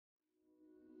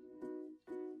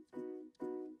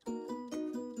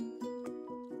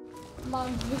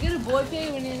Mom, we get a boy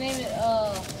pig when you name it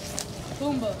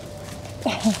Pumbaa.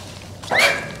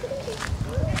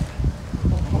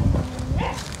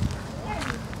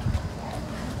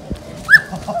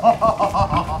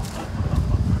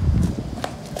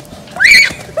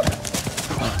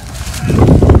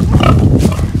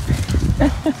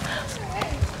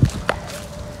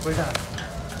 Where's that?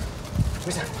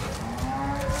 Where's that?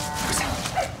 Where's that?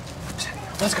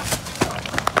 Let's go.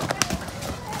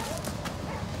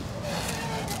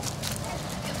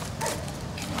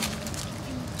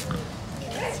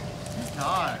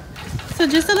 So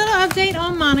just a little update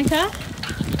on Monica.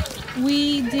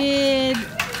 We did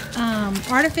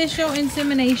artificial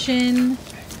insemination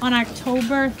on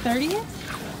October 30th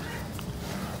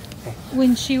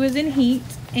when she was in heat,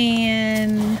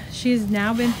 and she's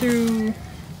now been through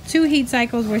 2 heat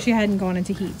cycles where she hadn't gone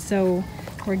into heat. So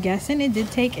we're guessing it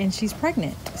did take, and she's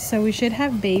pregnant. So we should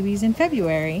have babies in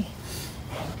February.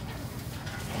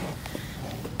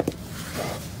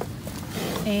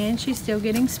 And she's still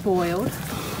getting spoiled,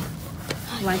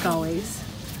 like always.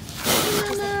 Hey,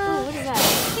 Mama. What is that?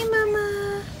 Hey,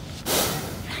 Mama.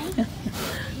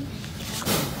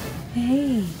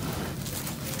 Hey.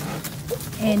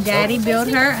 And Daddy built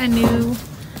her a new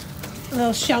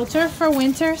little shelter for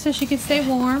winter so she could stay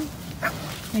warm.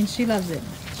 And she loves it.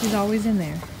 She's always in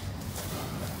there.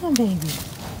 Oh, baby.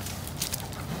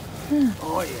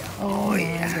 Oh, yeah. Oh,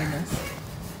 yeah. My goodness.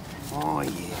 Oh,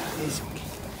 yeah. This one.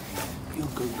 You're a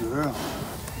good girl.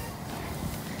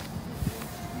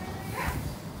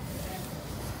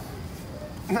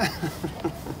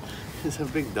 It's a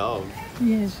big dog.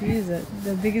 Yeah, she is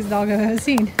the biggest dog I've ever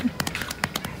seen.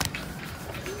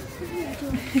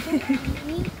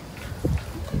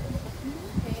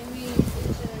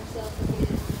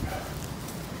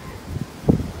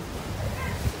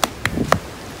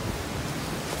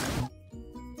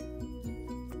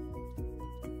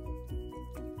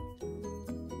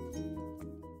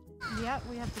 Yep,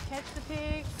 we have to catch the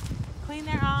pigs, clean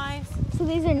their eyes. So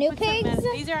these are new pigs?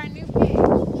 These are our new pigs.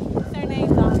 What's their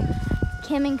names on it?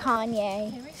 Kim and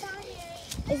Kanye. Kim and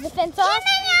Kanye. Is the fence off?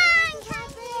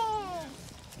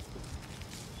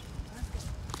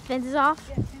 Fence is off?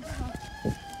 Yeah, fence is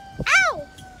off. Ow!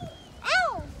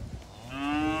 Ow!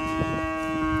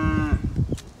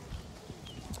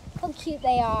 How cute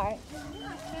they are.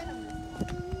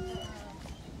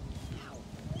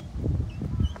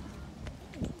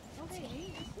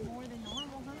 More than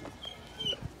normal, huh?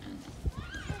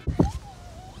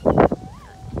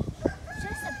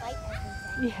 Just a bite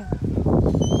everything. Yeah.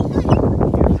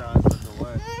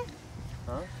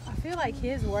 I feel like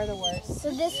his were the worst.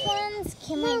 So this one's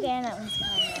Kim like that and that one's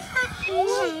Kanye.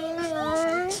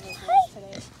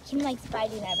 Kim likes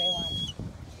biting everyone.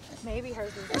 Maybe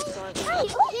hers is the short one. Hey,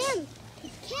 Kim!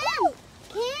 Kim!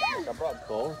 Kim! I brought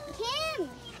both. Kim!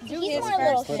 Do He's his more a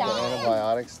little first. shy.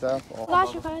 Antibiotic stuff. Oh,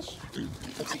 Gosh, oh gosh.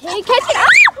 Hey, catch it!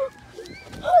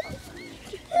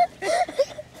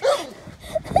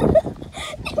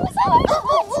 It was hard.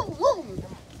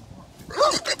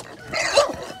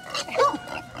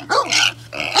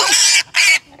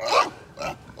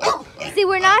 See,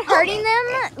 we're not hurting them.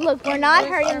 Look, we're not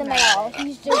hurting them at all.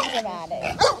 He's just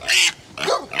dramatic.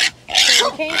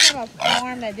 So we came from a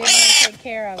farm that didn't really take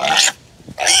care of us.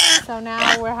 So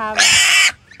now we're having...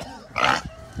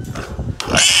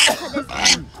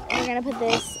 We're gonna put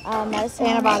this medicine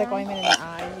antibiotic ointment in the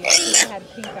eyes. He had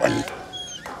pink eye.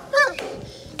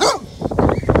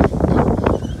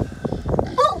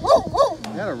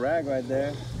 You got a rag right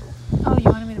there. Oh,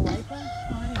 you wanted me to wipe them?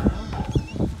 Oh, I didn't know.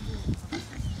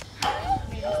 I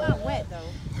mean, it's not wet though.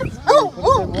 Put it in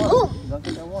one.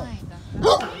 Nothing in one.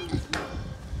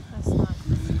 That's not.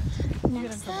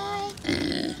 Next time.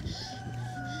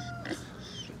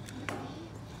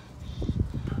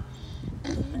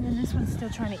 And then this one's still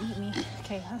trying to eat me.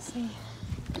 Okay, let's see.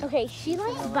 Okay, she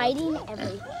likes biting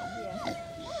everything.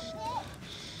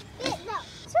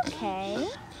 It's okay.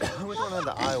 Which one had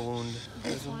the eye wound?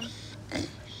 This one.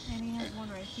 And he has one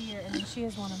right here, and then she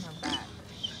has one on her back.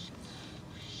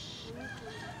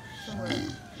 So we're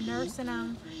nursing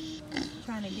them,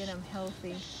 trying to get them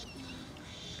healthy.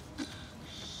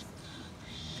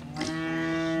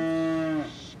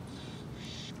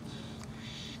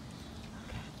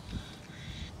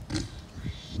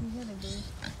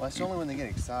 Well, that's only when they get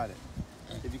excited.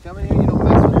 If you come in here and you don't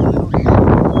mess with them, they don't get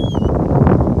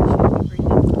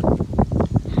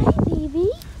Hi, baby.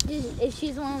 If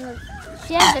she's one of the,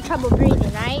 she has the trouble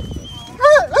breathing, right?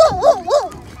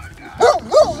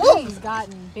 She's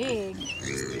gotten big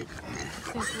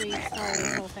since we started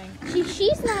this whole thing.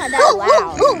 She's not that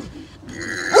loud.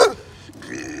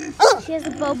 She has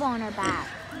a bobo on her back.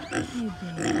 Hey,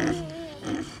 baby.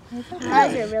 My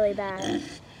eyes are really bad.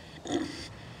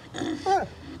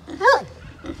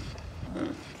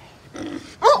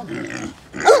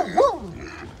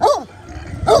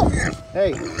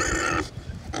 Hey.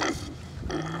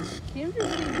 Kim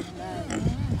just seems bad.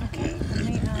 Okay, let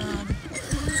me,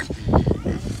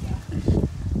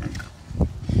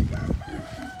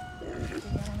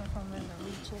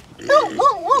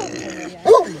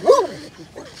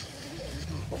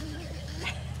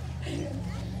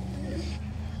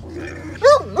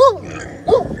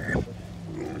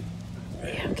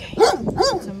 okay.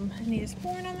 Some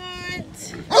Neosporin on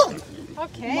that.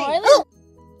 Okay. Marley